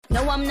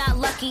No, I'm not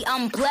lucky,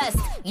 I'm blessed.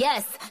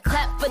 Yes,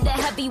 clap for the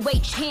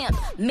heavyweight champ,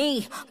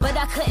 me. But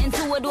I couldn't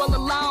do it all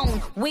alone.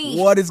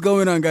 What is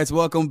going on, guys?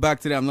 Welcome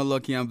back to the I'm Not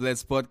Lucky, I'm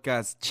Blessed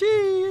podcast.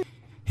 Cheers.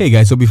 Hey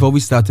guys, so before we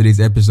start today's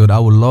episode, I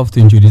would love to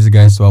introduce you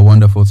guys to our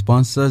wonderful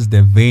sponsors,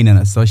 Devane and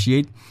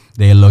Associate.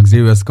 They're a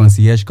luxurious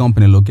concierge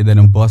company located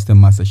in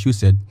Boston,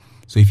 Massachusetts.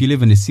 So if you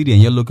live in the city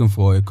and you're looking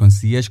for a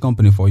concierge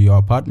company for your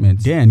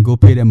apartment, then go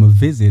pay them a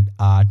visit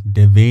at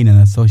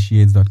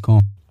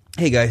devaneandassociates.com.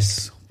 Hey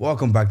guys,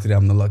 welcome back to the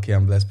I'm Not Lucky,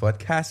 I'm Blessed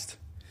podcast.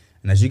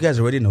 And as you guys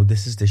already know,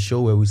 this is the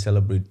show where we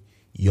celebrate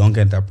young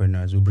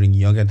entrepreneurs. We bring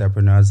young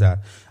entrepreneurs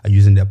that are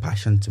using their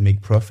passion to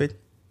make profit,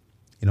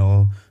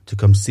 to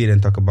come sit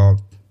and talk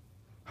about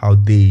how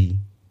they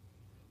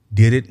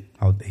did it,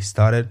 how they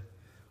started,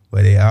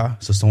 where they are,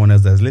 so someone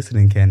else that's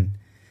listening can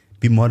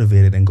be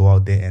motivated and go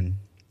out there and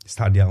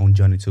start their own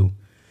journey too.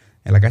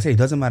 And like I said, it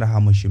doesn't matter how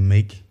much you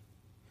make.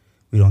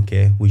 We don't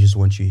care. We just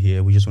want you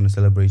here. We just want to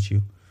celebrate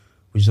you.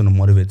 We just want to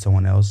motivate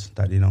someone else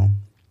that, you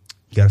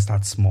got to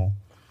start small.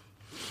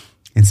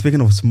 And speaking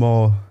of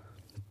small,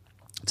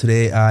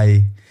 today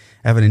I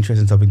have an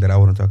interesting topic that I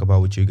want to talk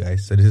about with you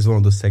guys. So this is one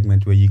of those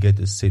segments where you get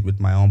to sit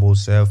with my humble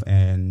self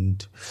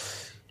and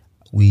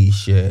we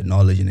share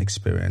knowledge and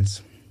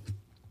experience.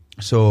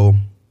 So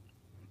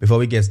before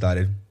we get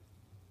started,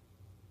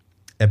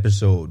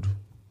 episode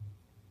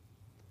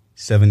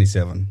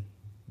 77.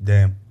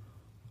 Damn.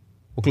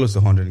 We're close to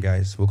 100,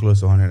 guys. We're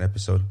close to 100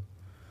 episode.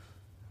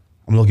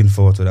 I'm looking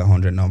forward to that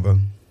 100 number.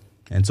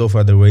 And so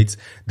far the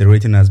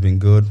rating has been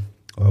good.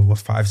 We're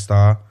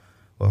 5-star.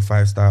 We're a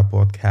 5-star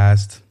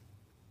podcast.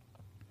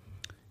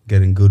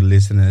 Getting good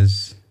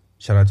listeners.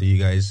 Shout out to you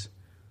guys.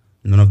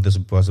 None of this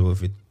would be possible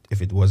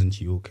if it wasn't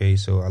you, okay?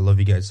 So I love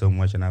you guys so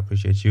much and I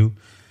appreciate you.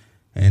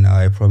 And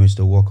I promise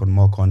to work on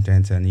more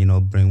content and,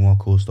 bring more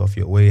cool stuff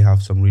your way.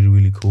 Have some really,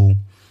 really cool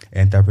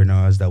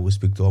entrepreneurs that will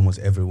speak to almost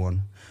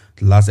everyone.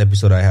 The last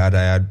episode I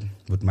had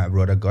with my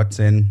brother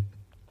Godson.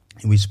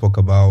 We spoke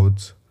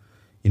about,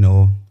 it's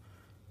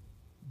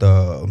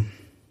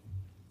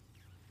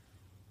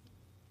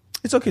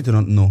okay to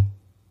not know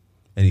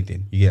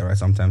anything. You get it, right?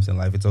 Sometimes in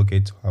life, it's okay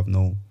to have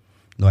no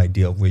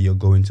idea of where you're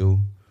going to,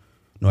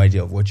 no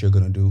idea of what you're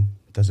going to do.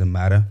 It doesn't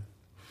matter.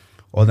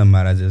 All that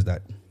matters is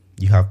that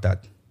you have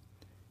that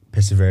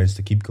perseverance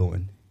to keep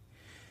going.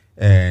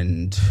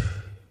 And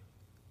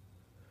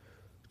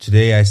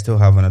today I still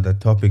have another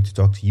topic to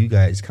talk to you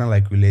guys, kind of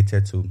like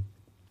related to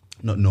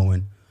not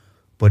knowing.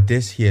 But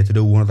this here, today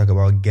we want to talk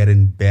about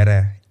getting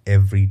better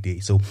every day.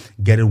 So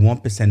getting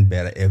 1%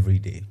 better every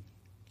day,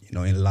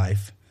 in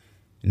life,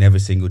 in every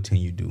single thing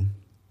you do.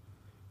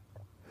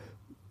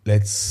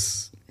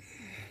 It's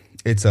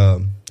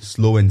a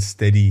slow and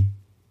steady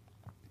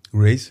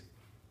race.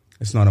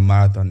 It's not a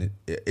marathon.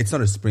 It's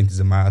not a sprint, it's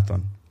a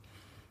marathon.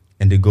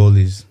 And the goal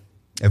is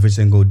every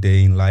single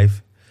day in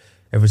life,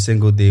 every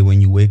single day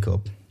when you wake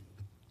up,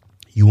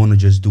 you want to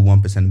just do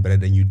 1% better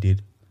than you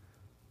did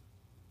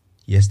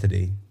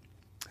yesterday.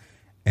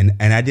 And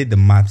I did the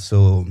math.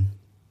 So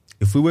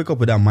if we wake up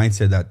with that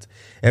mindset that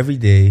every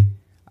day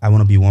I want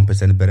to be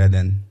 1% better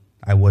than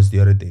I was the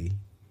other day.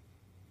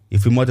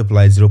 If we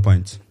multiply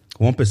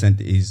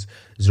 0.1% is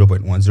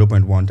 0.1.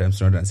 0.1 times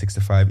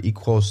 265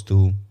 equals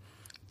to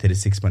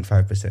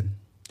 36.5%.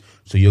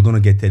 So you're going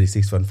to get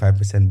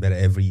 36.5% better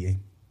every year.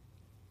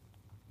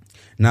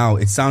 Now,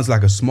 it sounds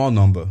like a small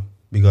number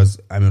because,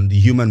 the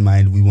human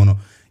mind, we want to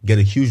get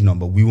a huge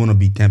number. We want to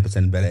be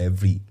 10% better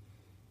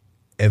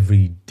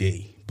every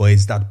day. But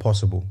is that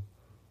possible?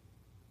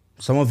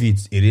 Some of you,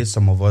 it is.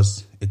 Some of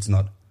us, it's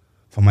not.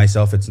 For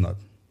myself, it's not.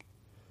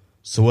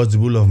 So what's the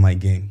rule of my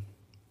game?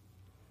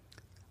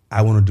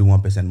 I want to do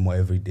 1% more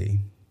every day.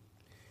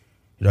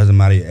 It doesn't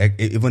matter.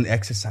 Even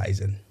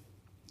exercising,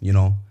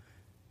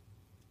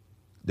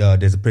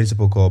 there's a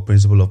principle called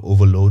principle of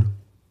overload.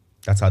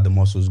 That's how the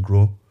muscles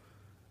grow.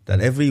 That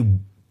every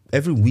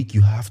week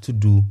you have to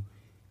do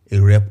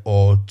a rep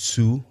or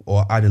two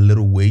or add a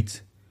little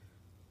weight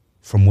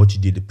from what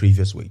you did the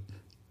previous week.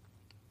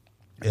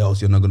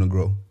 Else you're not going to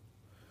grow.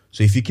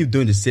 So if you keep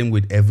doing the same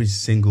weight every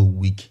single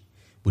week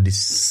with the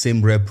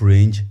same rep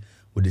range,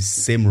 with the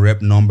same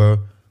rep number,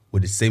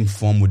 with the same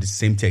form, with the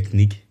same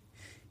technique,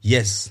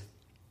 yes,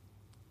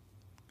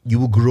 you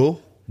will grow,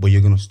 but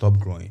you're going to stop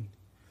growing.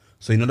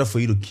 So in order for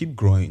you to keep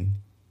growing,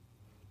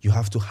 you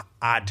have to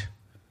add,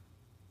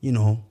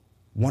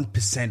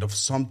 1% of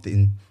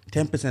something,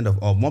 10% of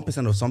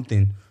 1% of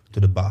something to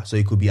the bar. So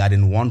it could be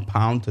adding 1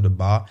 pound to the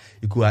bar.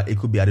 It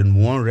could be adding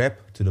 1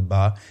 rep to the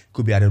bar. It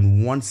could be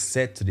adding 1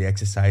 set to the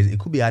exercise. It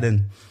could be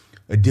adding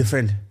a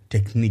different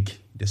technique.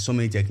 There's so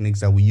many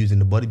techniques that we use in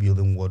the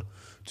bodybuilding world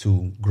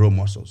to grow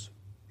muscles.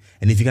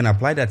 And if you can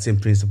apply that same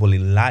principle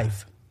in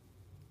life,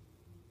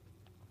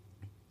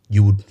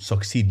 you would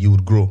succeed, you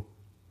would grow.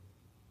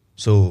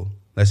 So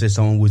let's say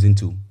someone who's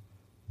into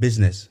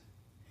business.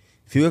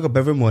 If you wake up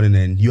every morning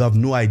and you have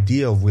no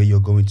idea of where you're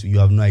going to, you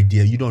have no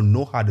idea, you don't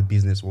know how the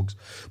business works.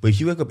 But if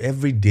you wake up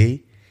every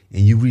day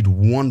and you read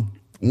one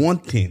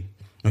thing,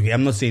 okay,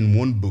 I'm not saying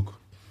one book.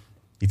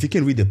 If you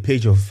can read a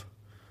page of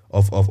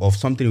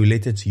something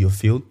related to your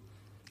field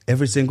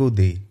every single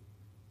day,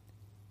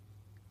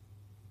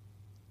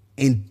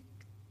 in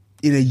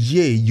a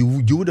year, you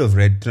would have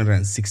read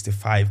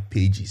 365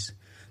 pages.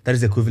 That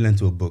is equivalent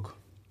to a book.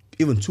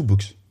 Even 2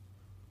 books.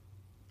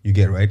 You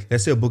get, right?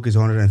 Let's say a book is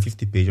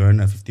 150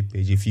 pages.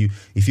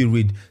 If you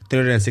read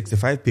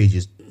 365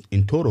 pages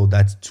in total,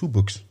 that's 2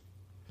 books.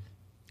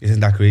 Isn't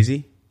that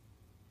crazy?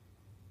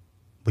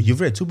 But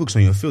you've read 2 books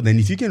on your field. And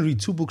if you can read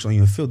 2 books on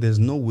your field, there's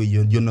no way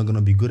you're not going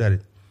to be good at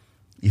it.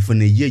 If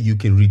in a year you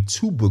can read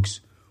 2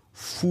 books,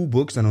 full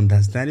books, and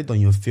understand it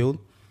on your field,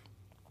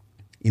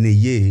 in a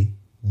year,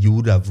 you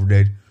would have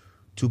read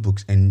 2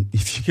 books. And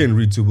if you can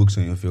read 2 books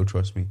on your field,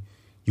 trust me,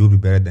 you will be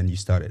better than you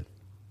started.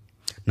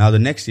 Now, the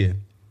next year,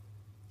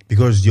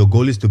 because your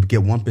goal is to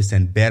get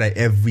 1% better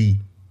every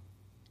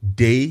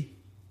day,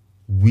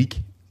 week,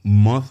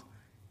 month,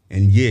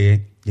 and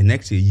year, the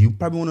next year, you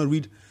probably want to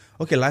read,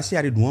 okay, last year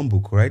I did 1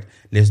 book, right?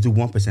 Let's do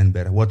 1%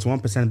 better. What's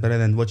 1% better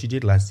than what you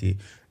did last year?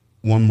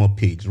 1 more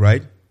page,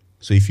 right?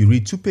 So if you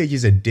read 2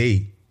 pages a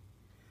day,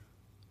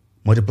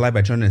 multiplied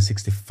by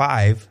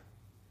 365,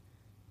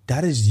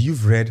 that is,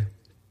 you've read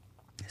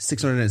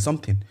 600 and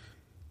something,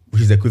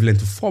 which is equivalent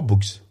to 4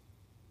 books.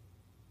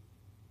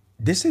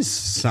 This is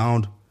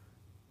sound,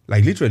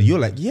 like literally, you're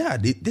like, yeah,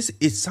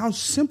 it sounds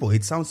simple.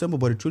 It sounds simple,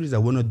 but the truth is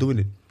that we're not doing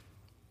it.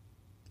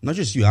 Not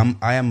just you,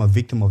 I am a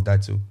victim of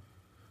that too.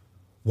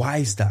 Why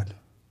is that?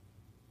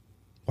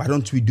 Why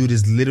don't we do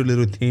these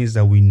little things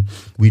that we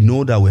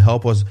know that will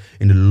help us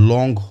in the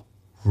long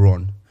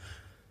run?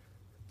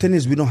 Thing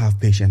is, we don't have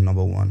patience,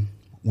 number one.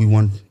 We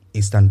want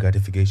instant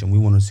gratification. We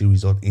want to see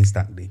results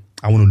instantly.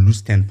 I want to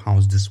lose 10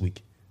 pounds this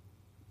week.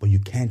 But you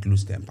can't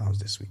lose 10 pounds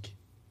this week.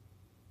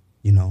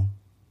 You know?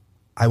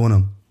 I want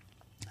to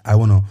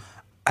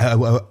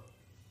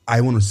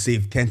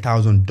save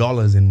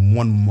 $10,000 in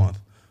 1 month.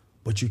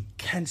 But you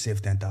can't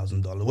save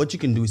 $10,000. What you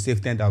can do is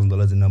save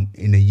 $10,000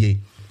 in a year.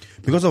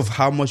 Because of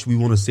how much we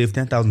want to save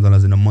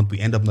 $10,000 in a month, we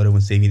end up not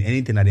even saving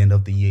anything at the end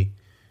of the year.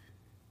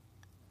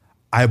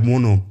 I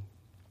want to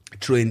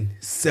train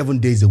 7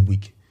 days a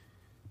week.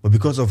 But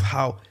because of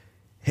how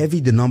heavy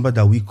the number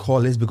that we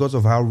call is, because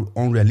of how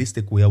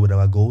unrealistic we are with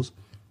our goals,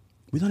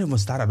 we don't even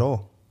start at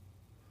all.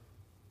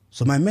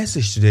 So my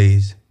message today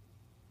is,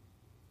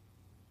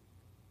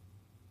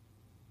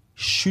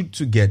 shoot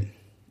to get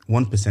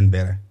 1%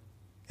 better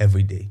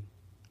every day,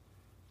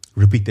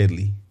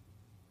 repeatedly,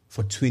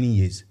 for 20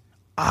 years.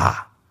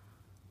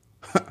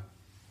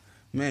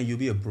 Man, you'll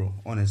be a pro.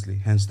 Honestly,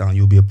 hands down,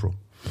 you'll be a pro.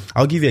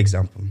 I'll give you an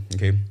example,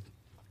 okay?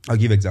 I'll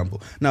give you an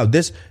example. Now,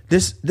 this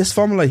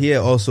formula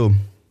here also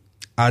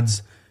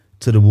adds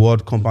to the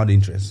word compounding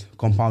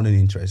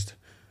interest.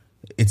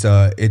 It's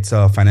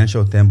a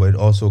financial term, but it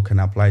also can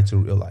apply to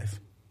real life.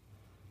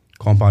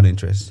 Compound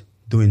interest,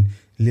 doing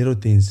little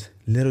things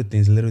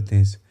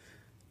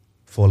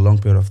for a long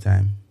period of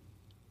time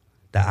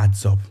that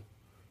adds up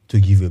to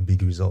give you a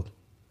big result.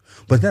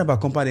 But the thing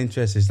about compound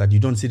interest is that you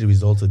don't see the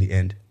result to the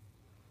end.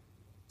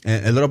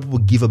 And a lot of people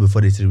give up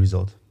before they see the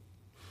result.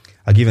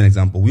 I'll give you an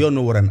example. We all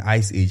know what an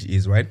ice age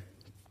is, right?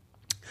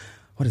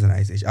 What is an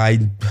ice age?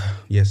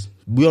 Yes,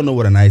 we all know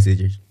what an ice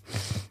age is.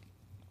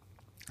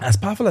 As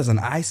powerful as an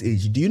ice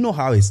age, do you know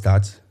how it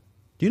starts?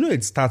 Do you know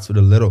it starts with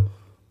a little,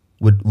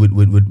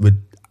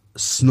 with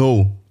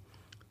snow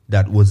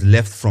that was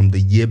left from the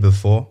year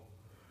before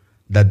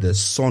that the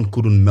sun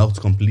couldn't melt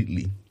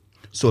completely.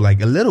 So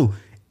like a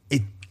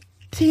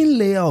thin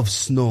layer of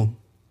snow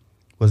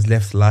was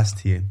left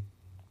last year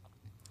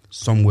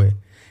somewhere.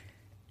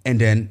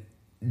 And then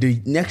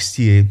the next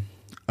year,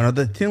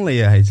 another thin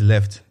layer is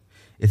left.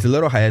 It's a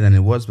little higher than it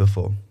was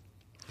before.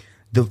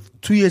 The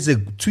 2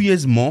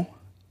 years more,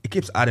 it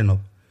keeps adding up.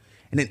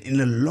 And then in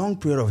a long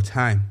period of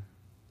time,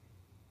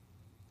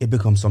 it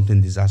becomes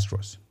something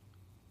disastrous.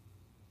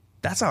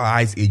 That's how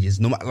ice age is.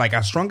 No matter, like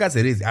as strong as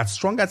it is,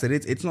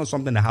 it's not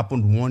something that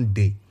happened one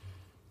day.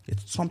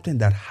 It's something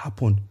that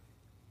happened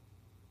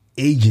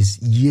ages,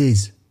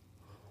 years,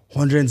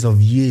 hundreds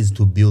of years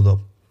to build up.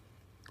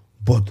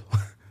 But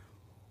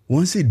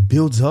once it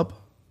builds up,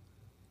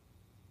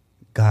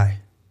 it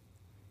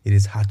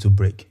is hard to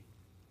break.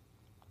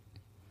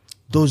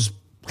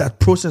 That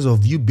process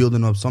of you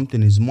building up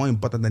something is more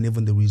important than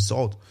even the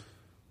result,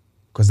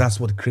 because that's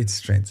what creates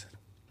strength.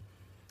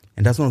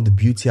 And that's one of the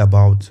beauty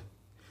about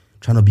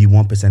trying to be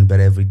 1%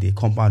 better every day,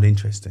 compound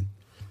interest.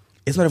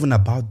 It's not even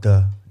about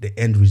the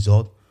end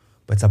result,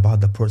 but it's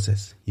about the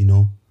process, you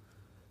know.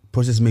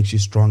 Process makes you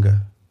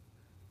stronger,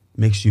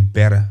 makes you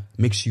better,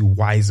 makes you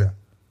wiser.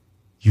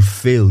 You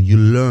fail, you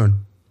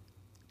learn.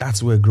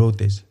 That's where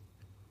growth is.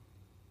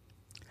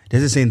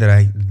 There's a saying that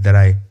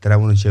I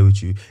want to share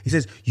with you. It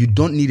says, you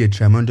don't need a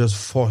tremendous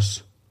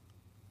force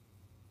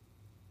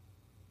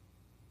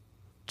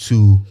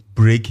to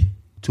make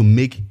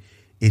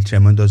a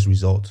tremendous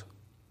result.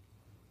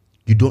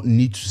 You don't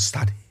need to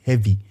start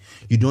heavy.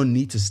 You don't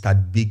need to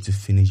start big to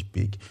finish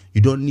big.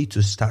 You don't need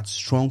to start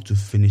strong to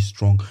finish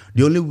strong.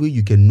 The only way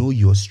you can know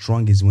you're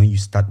strong is when you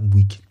start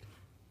weak.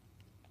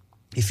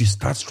 If you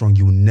start strong,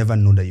 you will never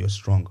know that you're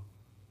strong.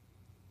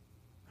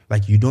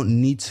 Like you don't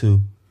need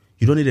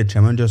a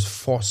tremendous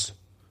force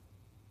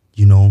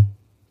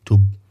to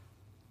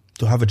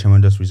have a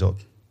tremendous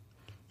result.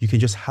 You can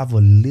just have a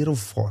little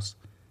force.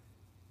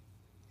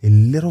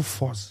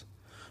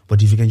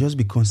 But if you can just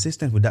be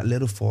consistent with that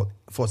little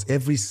force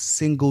every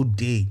single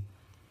day,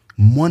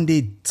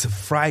 Monday to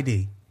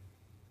Friday,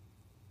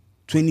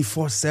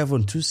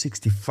 24/7,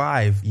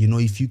 365,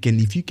 if you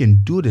can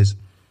do this,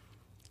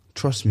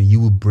 trust me, you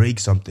will break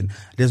something.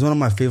 There's one of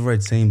my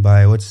favorite saying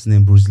by,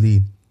 Bruce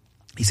Lee.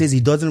 He says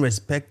he doesn't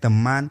respect the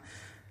man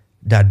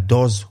that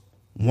does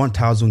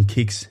 1,000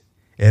 kicks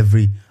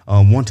every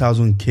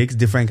 1,000 kicks,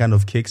 different kind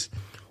of kicks,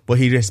 but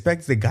he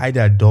respects the guy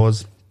that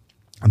does,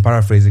 I'm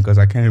paraphrasing because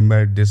I can't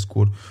remember this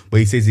quote, but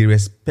he says he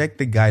respects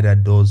the guy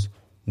that does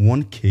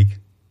one kick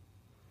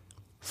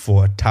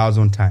for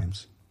 1,000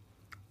 times.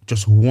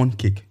 Just one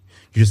kick.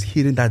 You're just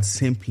hitting that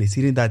same place,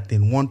 hitting that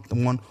thing one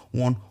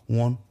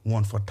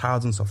for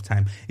thousands of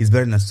times. It's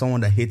better than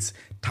someone that hits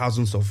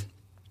thousands of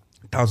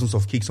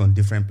kicks on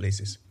different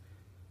places.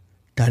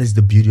 That is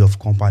the beauty of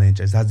compound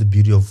interest. That's the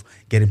beauty of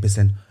getting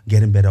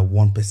better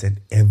 1%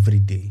 every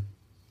day.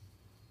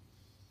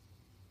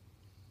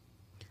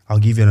 I'll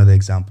give you another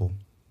example.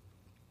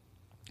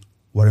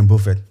 Warren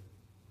Buffett.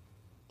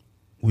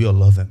 We all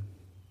love him.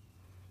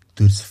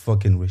 Dude's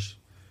fucking rich.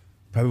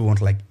 Probably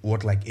worth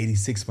like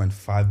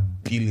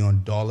 $86.5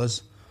 billion.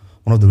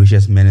 One of the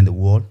richest men in the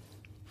world.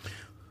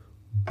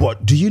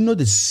 But do you know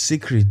the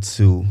secret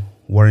to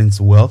Warren's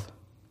wealth?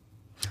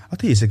 I'll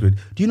tell you a secret.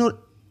 Do you know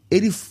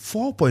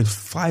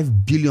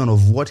 84.5 billion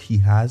of what he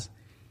has,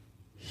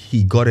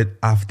 he got it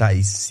after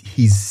his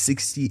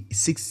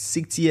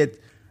 60th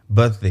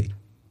birthday.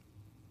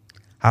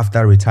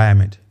 After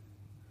retirement.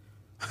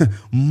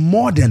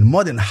 more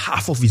than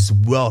half of his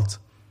wealth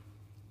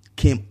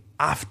came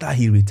after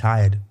he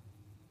retired.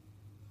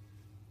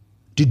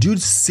 The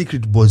dude's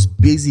secret was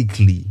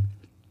basically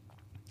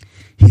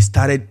he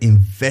started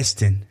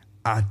investing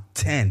at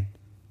 10,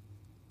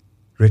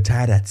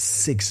 retired at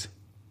 6.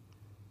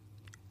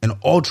 And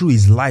all through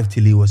his life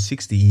till he was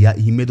 60,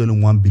 he made only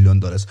 $1 billion.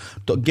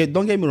 Don't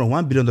get me wrong,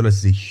 $1 billion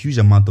is a huge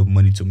amount of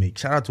money to make.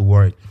 Shout out to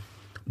Warren.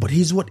 But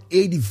he's what,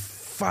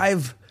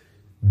 85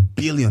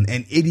 billion,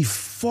 and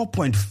 84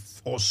 point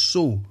or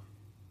so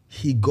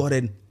he got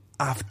it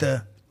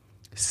after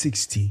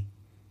 60.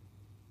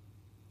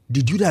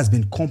 The dude has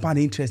been compound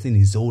interest in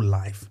his whole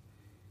life.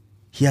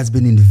 He has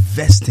been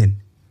investing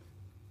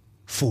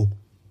for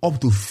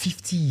up to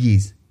 50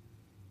 years.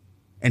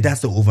 And that's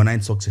the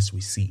overnight success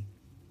we see.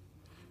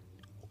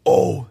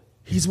 Oh,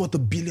 he's worth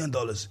 $1 billion.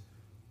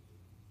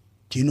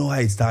 Do you know how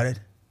he started?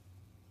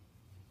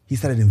 He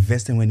started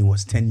investing when he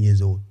was 10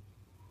 years old.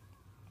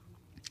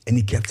 And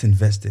he kept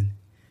investing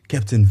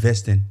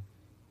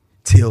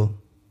till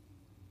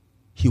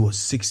he was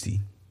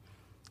 60.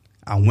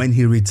 And when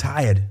he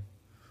retired,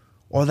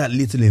 all that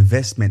little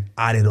investment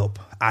added up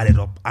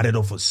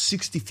for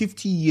 60,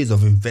 50 years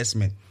of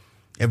investment.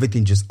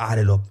 Everything just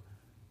added up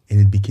and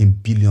it became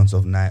billions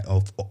of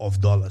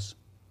dollars.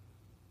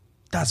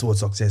 That's what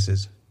success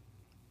is.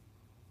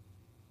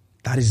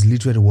 That is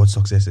literally what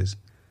success is.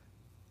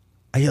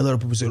 I hear a lot of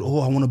people say,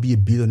 oh, I want to be a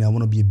billionaire.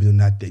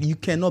 You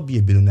cannot be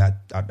a billionaire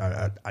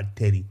at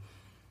 30.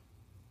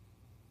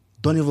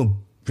 Don't even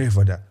pray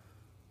for that.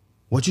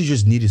 What you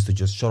just need is to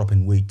just shut up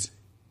and wait.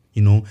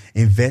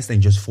 Invest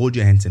and just fold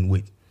your hands and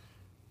wait.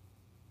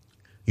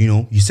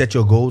 You set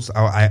your goals.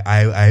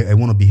 I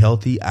want to be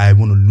healthy. I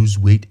want to lose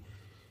weight.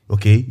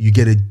 Okay, you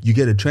get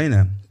a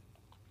trainer.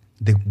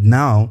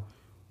 Now,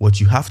 what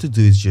you have to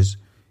do is just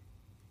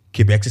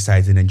keep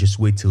exercising and just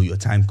wait till your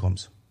time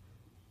comes.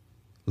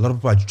 A lot of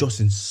people are just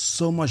in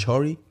so much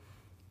hurry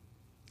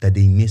that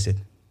they miss it.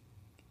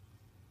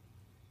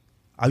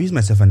 I'll use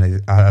myself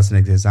as an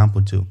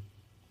example too.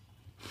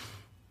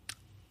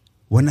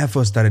 When I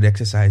first started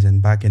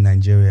exercising back in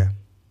Nigeria,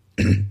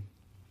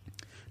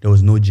 there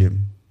was no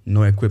gym,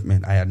 no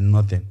equipment. I had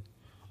nothing,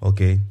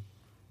 okay?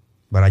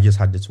 But I just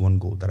had this one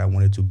goal that I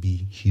wanted to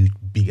be huge,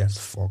 big as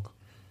fuck.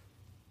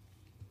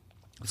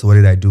 So what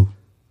did I do?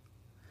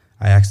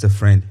 I asked a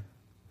friend,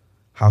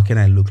 how can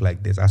I look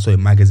like this? I saw a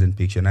magazine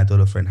picture and I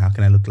told a friend, how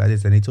can I look like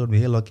this? And he told me,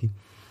 hey, Lucky,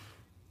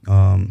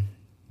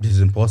 this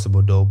is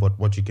impossible though, but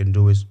what you can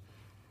do is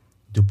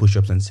do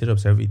push-ups and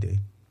sit-ups every day.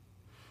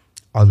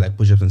 I was like,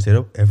 push-ups and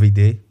sit-ups every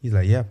day? He's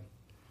like, yeah.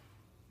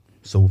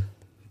 So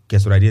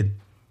guess what I did?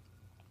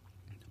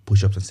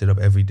 Push-ups and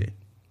sit-ups every day.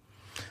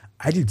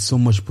 I did so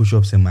much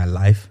push-ups in my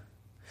life.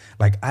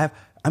 Like now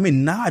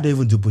I don't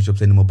even do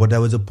push-ups anymore, but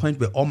there was a point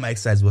where all my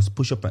exercise was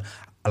push-up.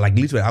 Like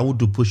literally, I would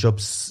do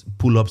push-ups,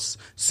 pull-ups,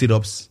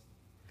 sit-ups,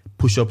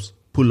 push-ups,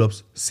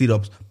 pull-ups,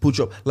 sit-ups,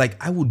 push-ups. Like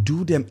I would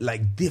do them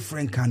like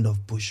different kind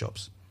of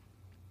push-ups.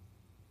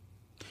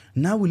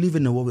 Now we live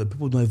in a world where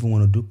people don't even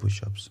want to do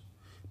push-ups.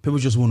 People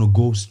just want to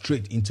go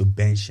straight into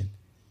benching.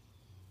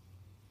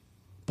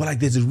 But like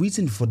there's a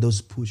reason for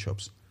those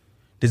push-ups.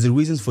 There's a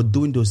reason for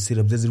doing those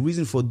sit-ups. There's a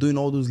reason for doing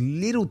all those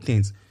little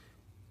things.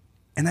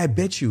 And I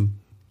bet you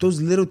those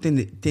little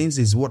things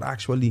is what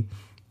actually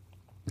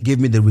gave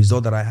me the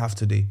result that I have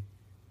today.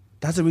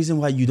 That's the reason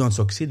why you don't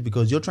succeed,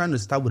 because you're trying to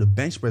start with a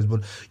bench press,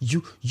 but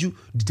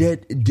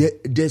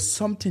there's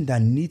something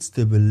that needs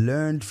to be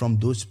learned from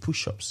those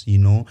push-ups, you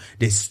know.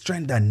 There's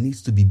strength that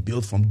needs to be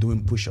built from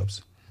doing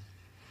push-ups.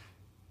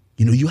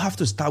 You know, you have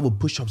to start with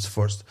push-ups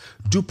first.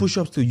 Do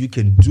push-ups till you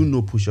can do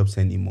no push-ups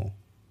anymore.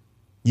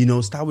 You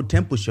know, start with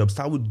 10 push-ups.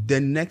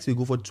 Then next week,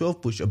 go for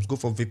 12 push-ups. Go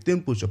for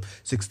 15 push-ups,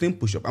 16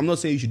 push-ups. I'm not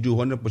saying you should do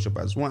 100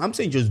 push-ups as one. I'm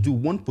saying just do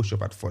one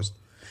push-up at first.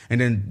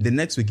 And then the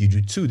next week you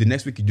do 2. The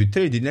next week you do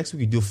 3. The next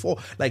week you do 4.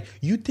 Like,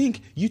 you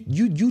think you're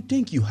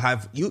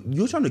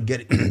trying to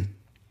get it.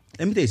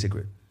 Let me tell you a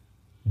secret.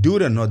 Do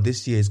it or not,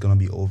 this year is going to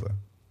be over.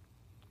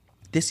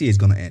 This year is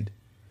going to end.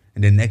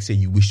 And then next year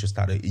you wish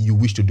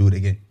to do it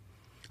again.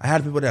 I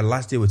had people that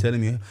last year were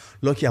telling me,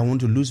 Lucky, I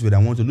want to lose weight.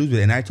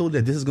 And I told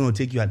them this is going to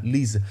take you at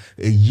least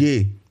a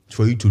year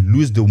for you to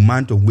lose the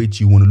amount of weight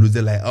you want to lose.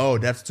 They're like, oh,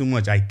 that's too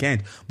much. I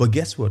can't. But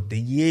guess what? The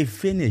year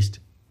finished.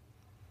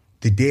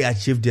 Did they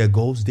achieve their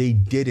goals? They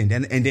didn't.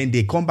 And then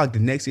they come back the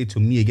next year to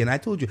me again. I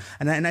told you.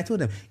 And I told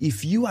them,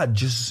 if you had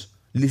just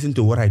listened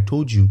to what I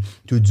told you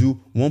to do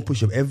one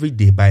push-up every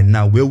day by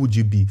now, where would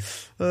you be?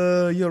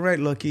 You're right,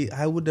 Lucky.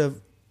 I would have.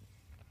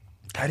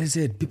 That is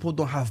it. People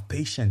don't have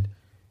patience.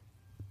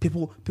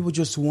 People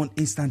just want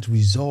instant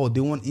result.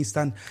 They want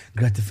instant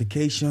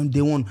gratification.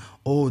 They want,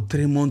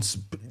 3 months.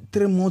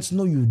 3 months,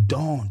 no, you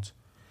don't.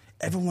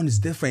 Everyone is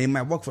different. It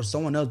might work for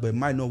someone else, but it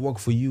might not work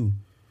for you.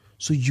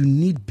 So you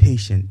need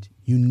patience.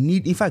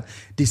 In fact,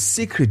 the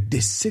secret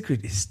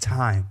is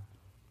time.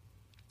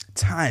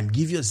 Time.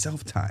 Give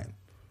yourself time.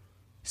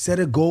 Set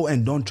a goal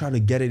and don't try to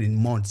get it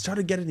in months. Try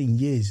to get it in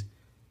years.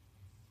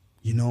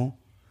 You know?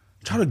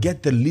 Try to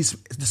get the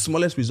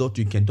smallest result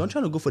you can. Don't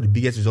try to go for the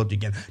biggest result you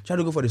can. Try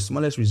to go for the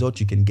smallest result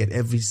you can get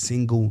every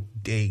single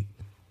day.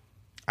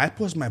 I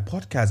post my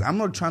podcast. I'm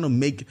not trying to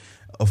make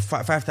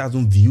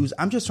 5,000 views.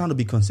 I'm just trying to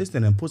be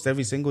consistent and post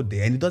every single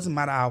day. And it doesn't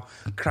matter how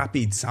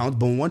crappy it sounds.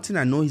 But one thing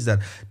I know is that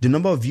the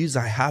number of views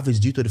I have is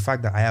due to the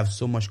fact that I have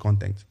so much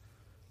content.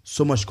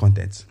 So much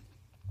content.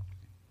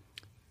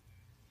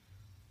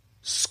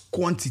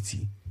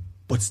 Quantity.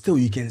 But still,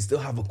 you can still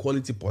have a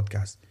quality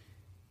podcast.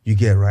 You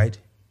get, right?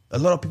 A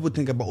lot of people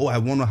think about, I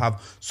want to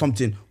have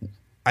something.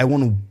 I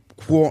want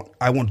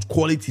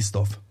quality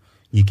stuff.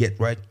 You get,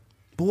 right?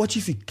 But what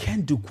if you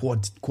can't do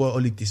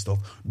quality stuff?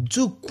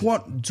 Do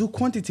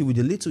quantity with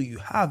the little you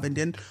have, and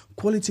then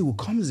quality will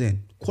come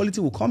in. Quality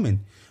will come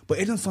in. But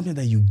it isn't something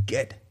that you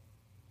get.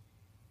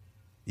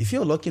 If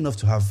you're lucky enough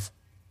to have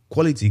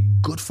quality,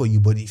 good for you.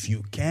 But if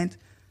you can't,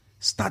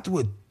 start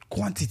with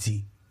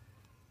quantity.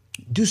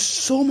 Do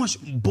so much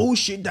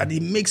bullshit that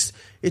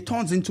it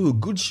turns into a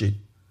good shit.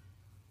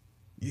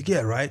 You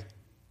get, right?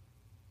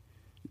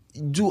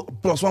 Do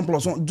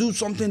 +1+1. Do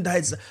something that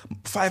is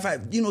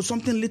 5. You know,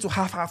 something little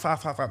half.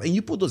 And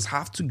you put those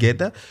half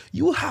together,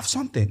 you will have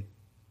something.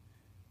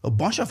 A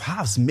bunch of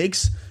halves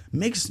makes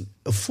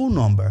a full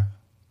number.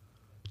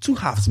 2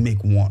 halves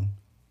make 1.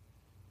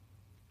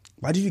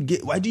 Why do you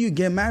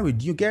get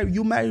married?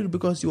 You married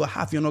because you are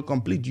half. You're not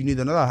complete. You need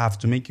another half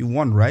to make you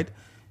 1, right?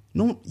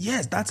 No.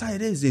 Yes, that's how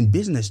it is in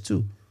business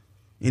too.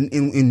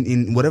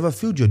 In whatever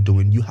field you're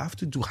doing, you have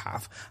to do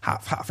half,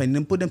 and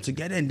then put them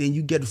together, and then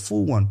you get a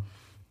full one.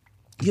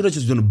 You're not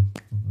just gonna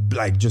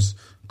just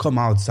come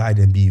outside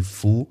and be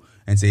full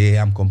and say, hey,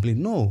 I'm complete.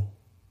 No,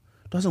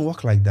 it doesn't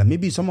work like that.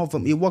 Maybe some of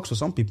them, it works for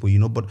some people, you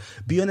know, but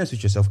be honest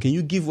with yourself. Can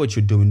you give what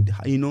you're doing?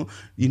 You know,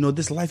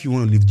 this life you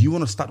want to live, do you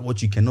want to start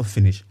what you cannot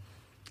finish?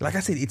 Like I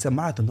said, it's a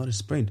marathon, not a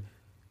sprint.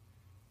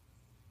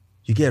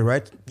 You get it,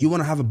 right? You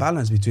want to have a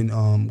balance between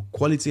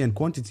quality and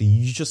quantity.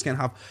 You just can't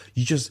have,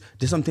 there's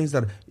some things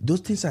those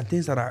things are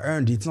things that are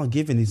earned. It's not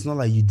given. It's not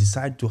like you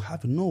decide to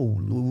have it. No,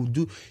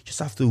 you just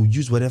have to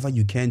use whatever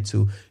you can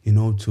to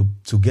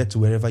get to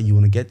wherever you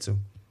want to get to.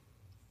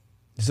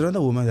 There's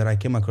another woman that I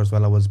came across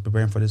while I was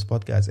preparing for this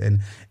podcast,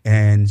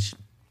 and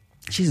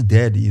she's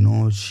dead. You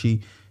know,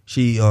 she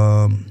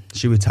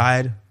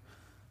retired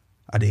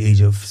at the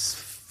age of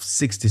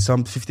 50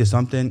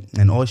 something,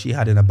 and all she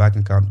had in her bank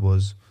account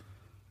was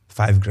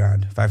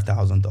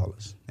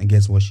 $5,000. And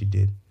guess what she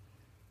did?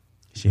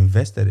 She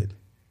invested it.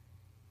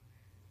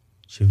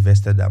 She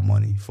invested that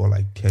money for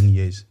like 10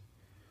 years.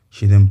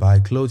 She didn't buy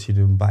clothes. She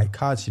didn't buy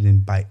cars. She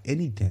didn't buy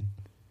anything.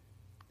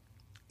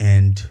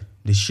 And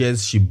the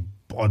shares she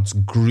bought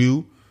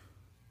grew.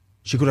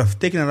 She could have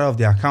taken it out of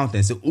the account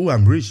and said, oh,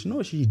 I'm rich.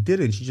 No, she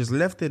didn't. She just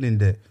left it in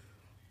there.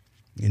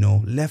 You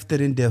know, left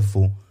it in there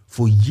for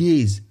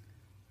years.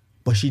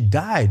 But she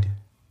died.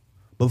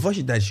 But before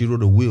she died, she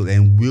wrote a will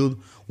and willed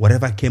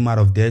whatever came out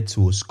of there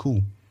to a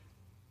school.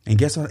 And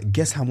guess what?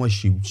 Guess how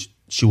much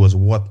she was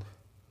worth?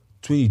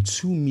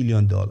 $22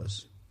 million.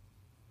 $22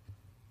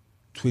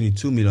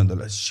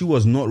 million. She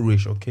was not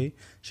rich, okay?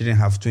 She didn't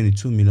have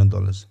 $22 million.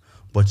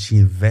 But she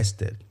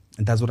invested.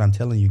 And that's what I'm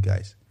telling you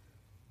guys.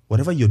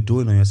 Whatever you're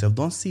doing on yourself,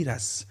 don't see it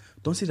as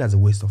a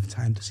waste of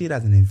time. Don't see it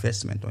as an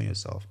investment on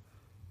yourself.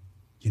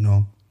 You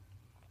know?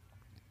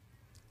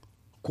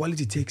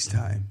 Quality takes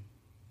time.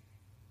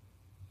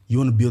 You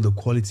want to build a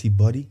quality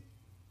body?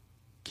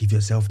 Give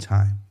yourself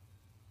time.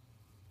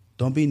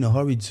 Don't be in a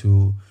hurry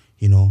to,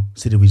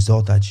 see the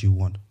result that you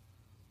want.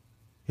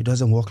 It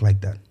doesn't work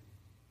like that.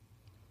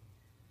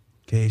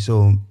 Okay,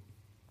 so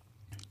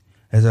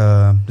there's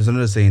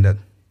another saying that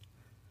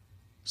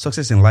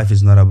success in life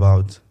is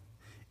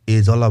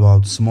it's all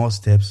about small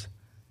steps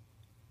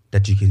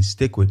that you can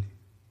stick with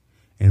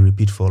and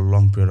repeat for a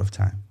long period of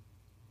time.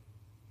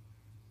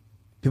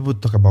 People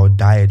talk about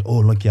diet. Oh,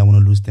 lucky, I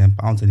want to lose 10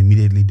 pounds. And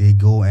immediately they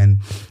go and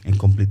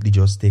completely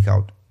just take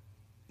out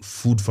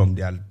food from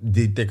there.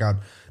 They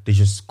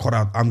just cut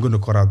out, I'm going to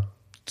cut out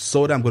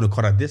soda, I'm going to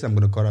cut out this, I'm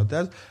going to cut out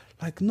that.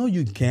 Like, no,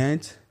 you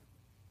can't.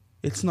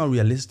 It's not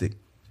realistic.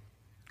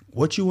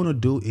 What you want to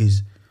do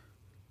is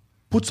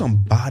put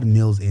some bad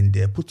meals in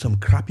there, put some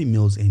crappy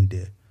meals in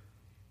there.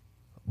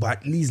 But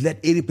at least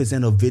let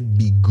 80% of it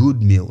be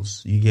good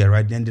meals. You get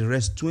right? Then the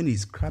rest 20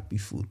 is crappy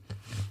food.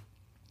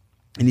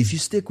 And if you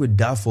stick with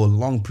that for a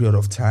long period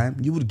of time,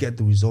 you would get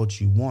the results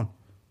you want.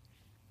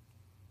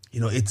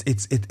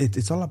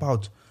 It's all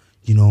about,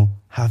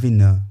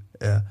 having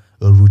a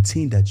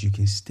routine that you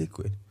can stick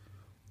with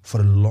for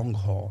the long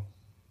haul.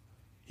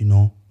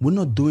 We're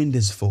not doing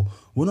this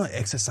we're not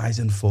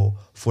exercising for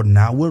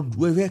now.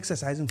 We're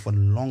exercising for the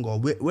long haul.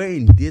 We're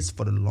in this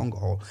for the long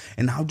haul.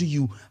 And how do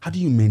you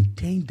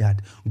maintain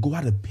that? Go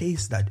at a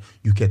pace that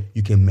you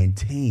can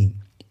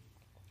maintain.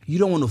 You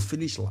don't want to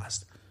finish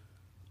last,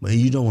 but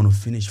you don't want to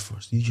finish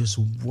first. You just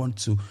want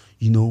to,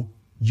 you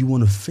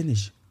want to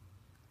finish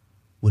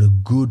with a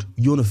good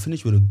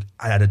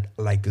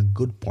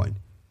point.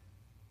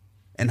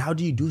 And how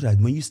do you do that?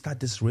 When you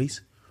start this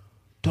race,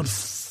 don't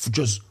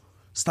just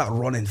start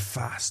running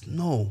fast.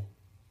 No.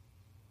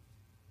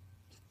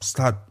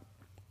 Start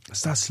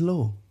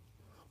slow.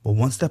 But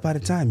one step at a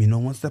time,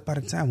 one step at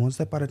a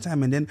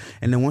time. And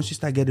then once you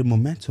start getting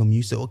momentum,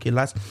 you say, okay,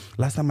 last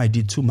time I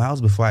did 2 miles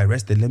before I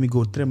rested. Let me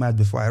go 3 miles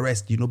before I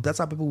rest. That's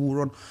how people who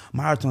run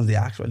marathons,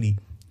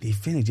 they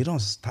finish. They don't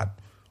start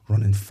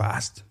running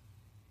fast.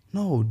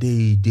 No,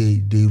 they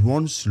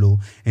run slow.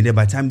 And then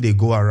by the time they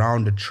go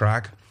around the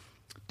track,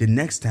 the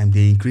next time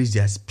they increase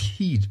their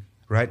speed,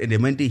 right? And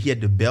then when they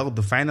hit the bell,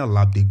 the final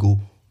lap, they go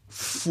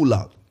full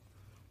out.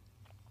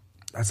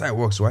 That's how it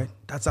works, right?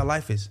 That's how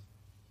life is.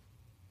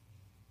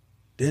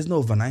 There's no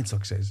overnight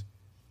success.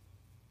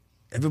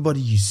 Everybody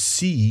you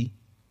see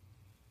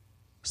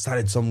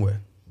started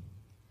somewhere.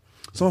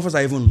 Some of us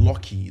are even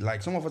lucky.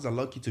 Like, some of us are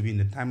lucky to be in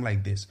a time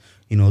like this,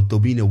 to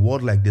be in a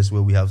world like this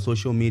where we have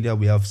social media,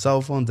 we have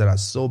cell phones that are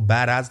so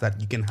badass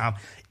that you can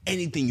have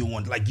anything you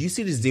want. Like, you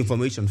see this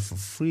information for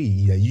free.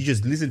 You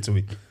just listen to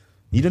it.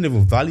 You don't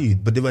even value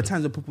it. But there were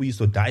times when people used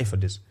to die for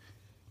this.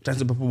 Times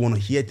when people want to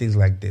hear things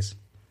like this.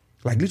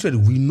 Like, literally,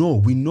 we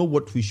know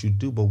what we should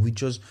do, but we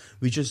just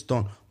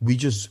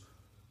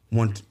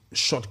want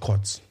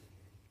shortcuts.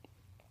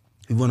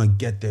 We want to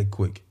get there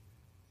quick.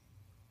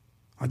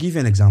 I'll give you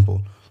an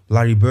example.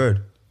 Larry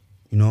Bird,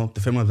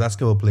 the famous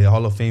basketball player,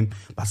 Hall of Fame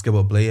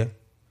basketball player.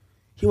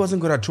 He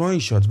wasn't good at throwing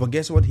shots, but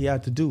guess what he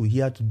had to do? He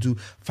had to do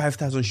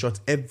 5,000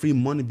 shots every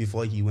morning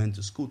before he went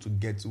to school to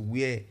get to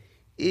where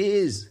he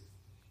is.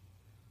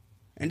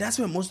 And that's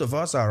where most of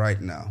us are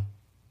right now.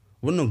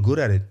 We're not good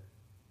at it.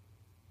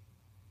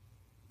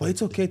 But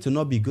it's okay to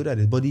not be good at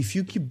it. But if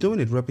you keep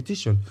doing it,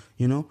 repetition,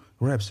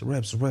 reps,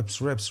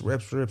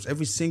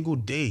 every single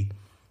day.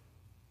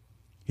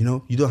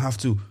 You don't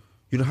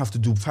have to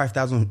do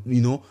 5,000,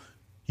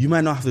 you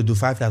might not have to do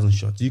 5,000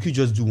 shots. You could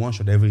just do 1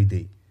 shot every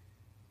day.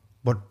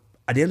 But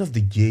at the end of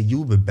the day, you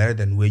will be better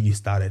than where you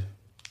started.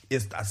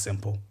 It's that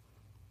simple.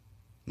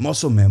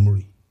 Muscle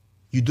memory.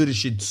 You do this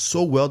shit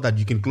so well that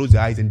you can close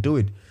your eyes and do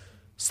it.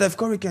 Steph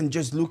Curry can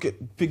just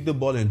pick the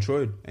ball and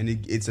throw it, and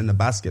it's in the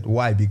basket.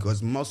 Why?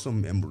 Because muscle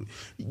memory.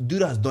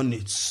 Dude has done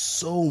it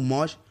so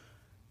much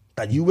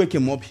that you wake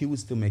him up, he will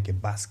still make a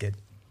basket.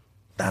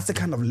 That's the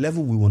kind of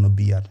level we want to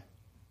be at.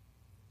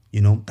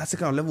 That's the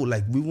kind of level,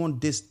 like, we want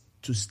this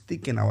to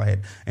stick in our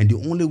head. And the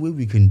only way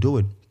we can do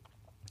it,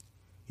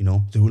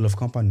 the rule of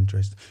compound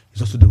interest,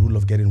 is also the rule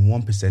of getting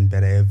 1%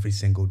 better every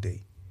single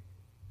day.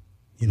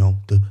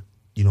 The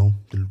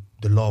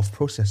law of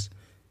process.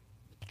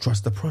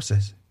 Trust the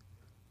process.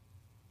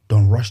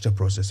 Don't rush the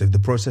process. If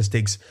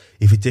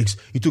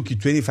it took you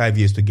 25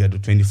 years to get to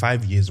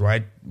 25 years,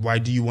 right? Why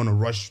do you want to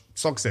rush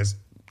success?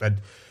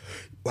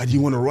 Why do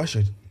you want to rush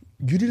it?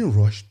 You didn't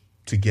rush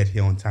to get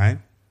here on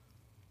time.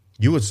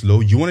 You were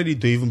slow. You wanted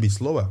it to even be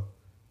slower.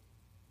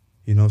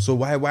 So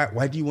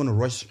why do you want to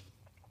rush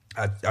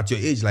at your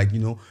age? Like,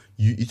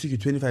 it took you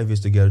 25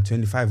 years to get to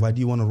 25. Why do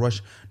you want to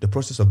rush the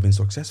process of being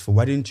successful?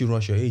 Why didn't you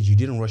rush your age? You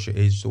didn't rush your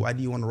age. So why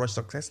do you want to rush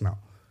success now?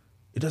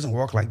 It doesn't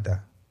work like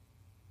that.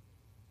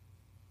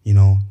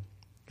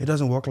 It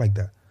doesn't work like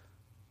that.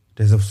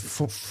 There's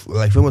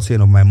like someone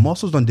saying, my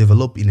muscles don't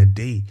develop in a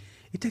day.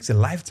 It takes a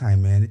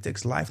lifetime, man. It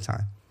takes a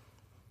lifetime.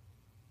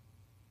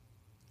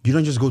 You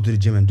don't just go to the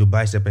gym and do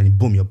bicep and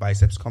boom, your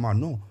biceps come out.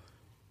 No.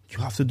 You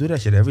have to do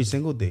that shit every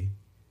single day.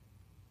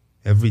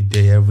 Every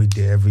day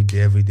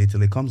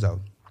till it comes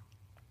out.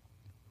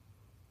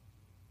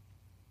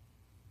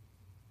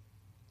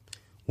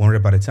 1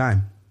 rep at a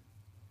time.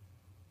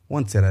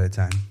 1 set at a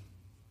time.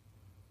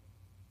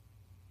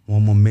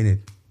 1 more minute.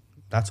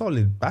 That's all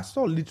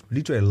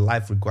literally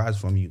life requires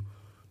from you.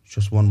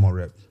 Just one more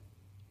rep,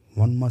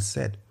 one more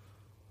set,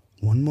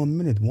 one more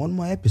minute, one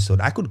more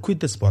episode. I could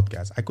quit this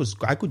podcast.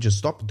 I could just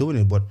stop doing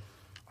it, but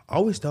I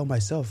always tell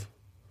myself,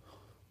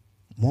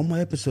 one more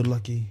episode,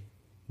 Lucky.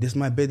 This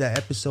might be that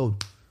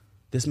episode.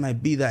 This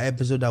might be that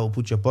episode that will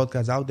put your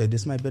podcast out there.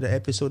 This might be the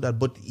episode that,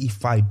 but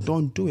if I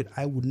don't do it,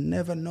 I would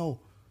never know.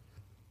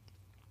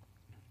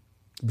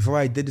 Before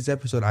I did this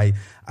episode,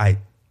 the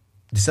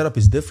setup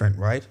is different,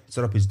 right?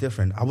 Setup is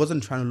different. I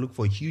wasn't trying to look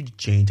for a huge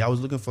change. I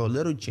was looking for a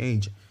little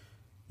change.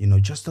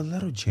 Just a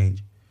little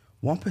change.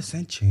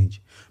 1%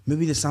 change.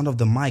 Maybe the sound of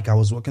the mic. I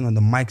was working on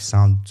the mic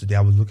sound today.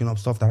 I was looking up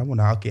stuff that I want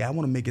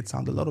to make it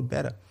sound a little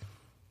better.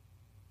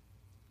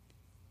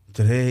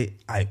 Today,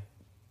 I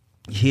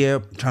here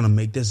trying to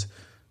make this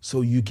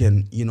so you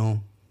can,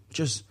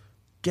 just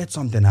get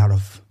something out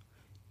of.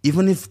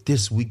 Even if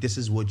this week, this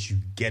is what you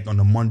get on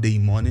a Monday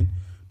morning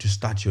to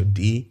start your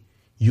day,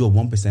 you are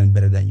 1%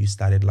 better than you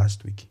started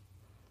last week.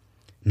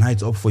 Now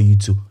it's up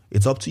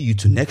to you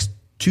to next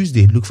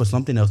Tuesday look for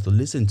something else to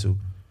listen to.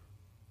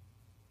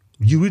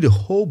 You read the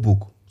whole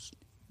book.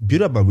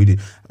 Build up by reading.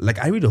 Like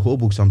I read the whole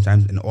book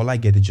sometimes and all I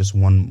get is just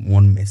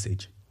one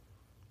message.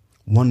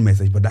 One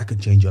message, but that could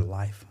change your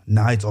life.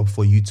 Now it's up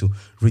for you to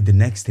read the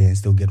next day and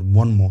still get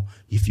one more.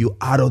 If you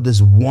add all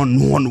this one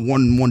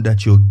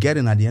that you're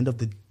getting at the end of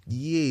the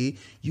year,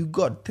 you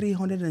got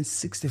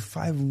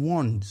 365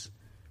 ones.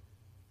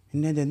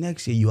 And then the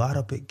next year you add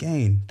up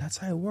again. That's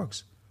how it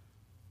works.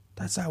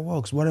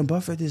 Warren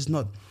Buffett is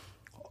not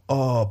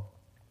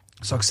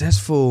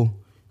successful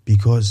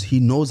because he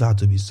knows how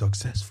to be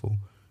successful.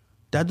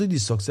 That dude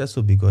is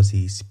successful because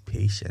he is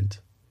patient.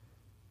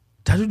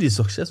 That dude is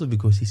successful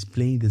because he's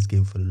playing this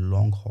game for the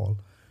long haul.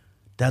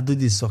 That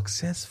dude is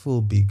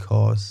successful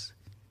because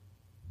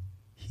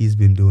he's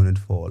been doing it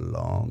for a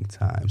long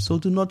time. So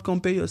do not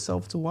compare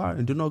yourself to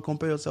Warren. Do not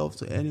compare yourself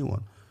to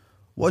anyone.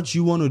 What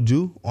you want to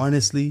do,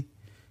 honestly,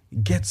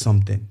 get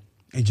something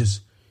and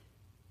just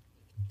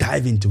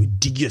dive into it.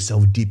 Dig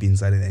yourself deep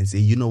inside it and say,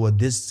 you know what,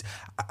 this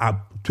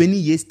 20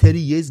 years, 30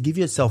 years,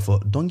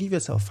 don't give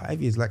yourself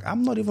 5 years. Like,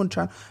 I'm not even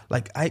trying,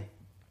 like, I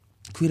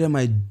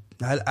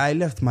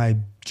left my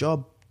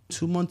job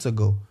 2 months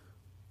ago.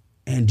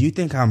 And do you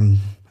think no,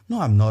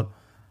 I'm not.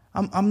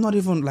 I'm not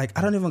even like,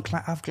 I don't even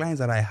have clients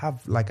that I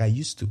have like I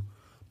used to.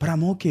 But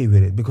I'm okay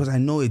with it because I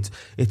know it's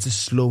a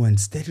slow and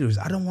steady.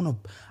 I don't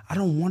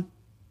want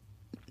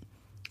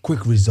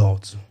quick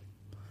results.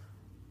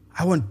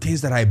 I want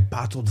things that I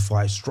battled for,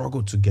 I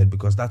struggled to get,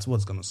 because that's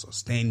what's going to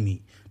sustain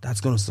me. That's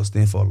going to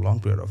sustain for a long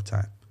period of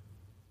time.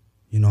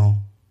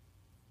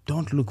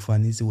 Don't look for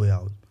an easy way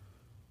out.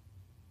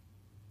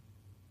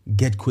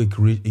 Get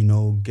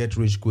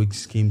rich quick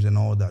schemes and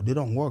all that. They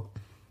don't work.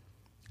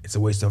 It's a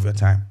waste of your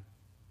time.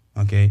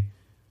 Okay?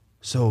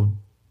 So,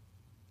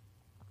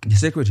 the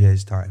secret here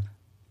is time.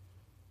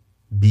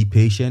 Be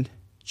patient.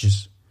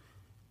 Just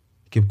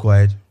keep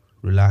quiet,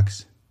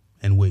 relax,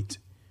 and wait.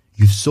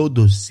 You've sowed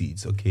those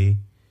seeds, okay?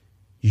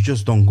 You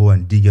just don't go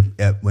and dig up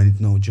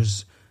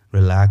just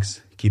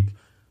relax. Keep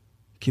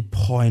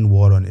pouring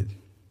water on it.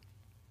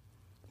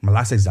 My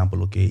last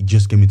example, okay, it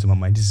just came into my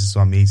mind. This is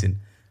so amazing.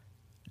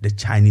 The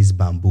Chinese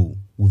bamboo.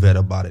 We've heard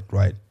about it,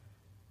 right?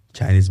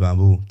 Chinese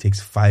bamboo takes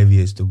 5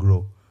 years to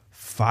grow.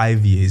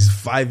 5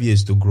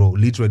 years to grow.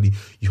 Literally,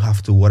 you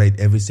have to water it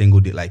every single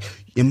day. Like,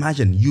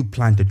 imagine you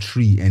plant a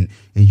tree and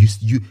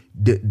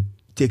it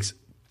takes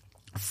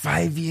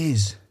 5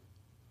 years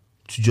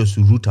to just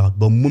root out.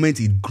 But the moment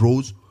it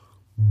grows,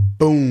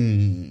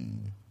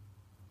 boom.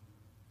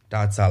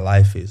 That's how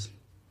life is.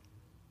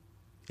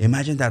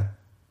 Imagine that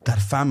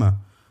farmer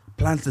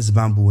plants this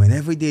bamboo and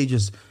every day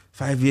just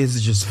 5 years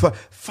is just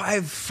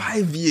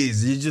 5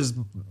 years. You're just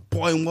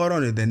pouring water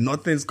on it and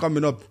nothing's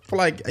coming up.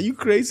 Like, are you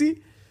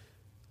crazy?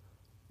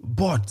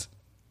 But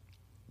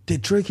the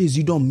trick is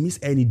you don't miss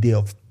any day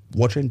of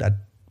watering that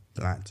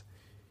plant.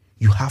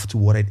 You have to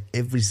water it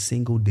every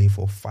single day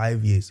for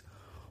 5 years.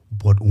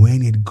 But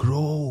when it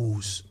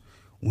grows,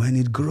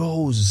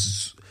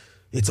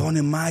 it's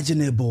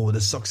unimaginable.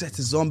 The success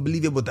is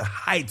unbelievable. The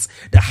heights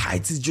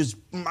is just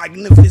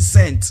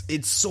magnificent.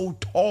 It's so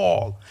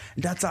tall.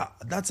 That's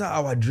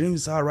how our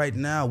dreams are right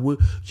now.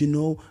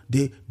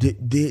 They're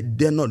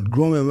not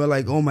growing. We're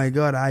like, oh my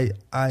God,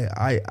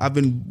 I've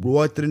been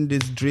watering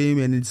this dream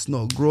and it's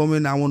not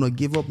growing. I want to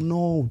give up.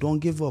 No, don't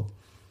give up.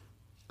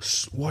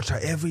 Water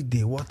every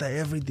day.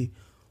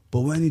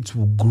 But when it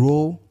will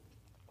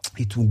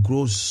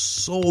grow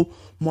so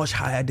much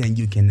higher than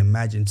you can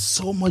imagine,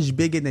 so much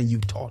bigger than you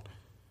thought.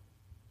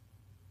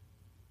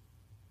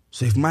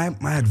 So if my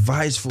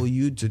advice for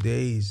you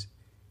today is,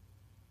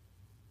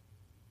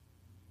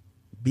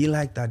 be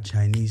like that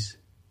Chinese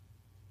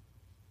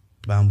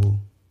bamboo.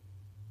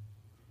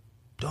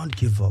 Don't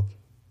give up.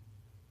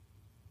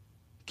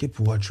 Keep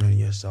watering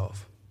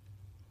yourself.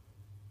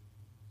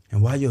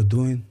 And while you're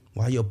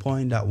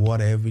pouring that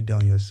water every day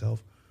on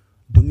yourself,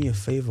 do me a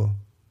favor.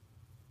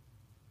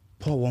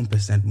 Pour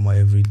 1% more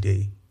every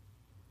day.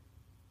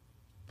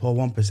 Pour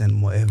 1%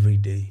 more every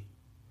day.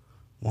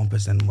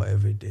 1% more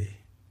every day.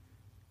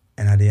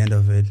 And at the end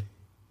of it,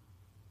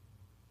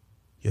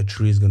 your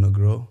tree is going to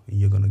grow and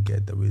you're going to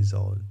get the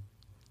result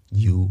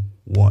you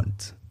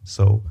want.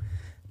 So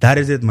that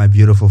is it, my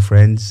beautiful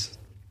friends.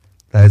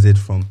 That is it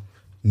from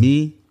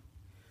me,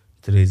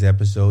 today's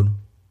episode.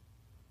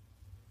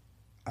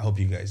 I hope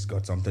you guys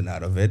got something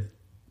out of it.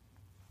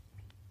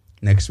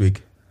 Next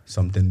week,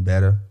 something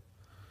better.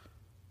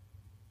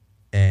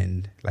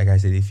 And like I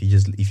said, if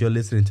you're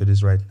listening to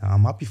this right now,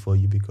 I'm happy for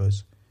you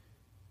because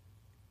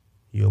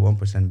you're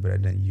 1% better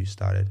than you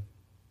started.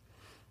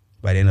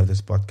 By the end of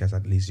this podcast,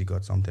 at least you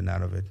got something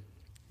out of it.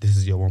 This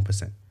is your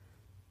 1%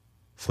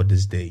 for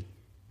this day.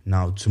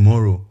 Now,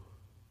 tomorrow,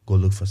 go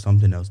look for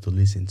something else to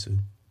listen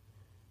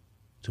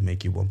to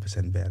make you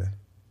 1% better.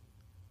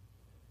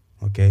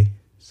 Okay?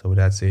 So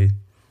that's it.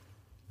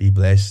 Be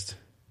blessed.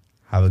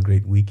 Have a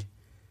great week.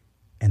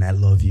 And I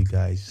love you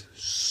guys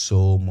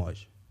so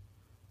much.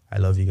 I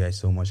love you guys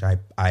so much.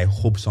 I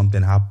hope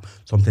something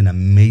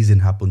amazing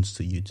happens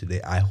to you today.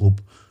 I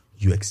hope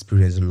you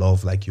experience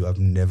love like you have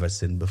never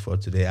seen before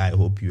today. I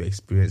hope you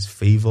experience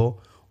favor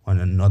on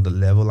another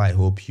level. I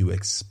hope you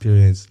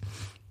experience.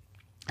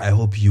 I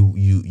hope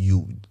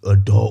a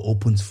door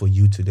opens for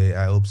you today.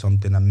 I hope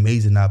something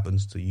amazing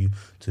happens to you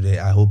today.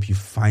 I hope you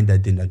find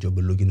that thing that you'll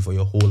be looking for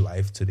your whole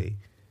life today.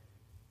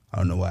 I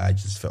don't know why I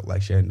just felt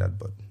like sharing that,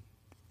 but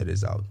it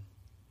is out.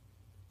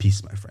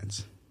 Peace, my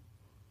friends.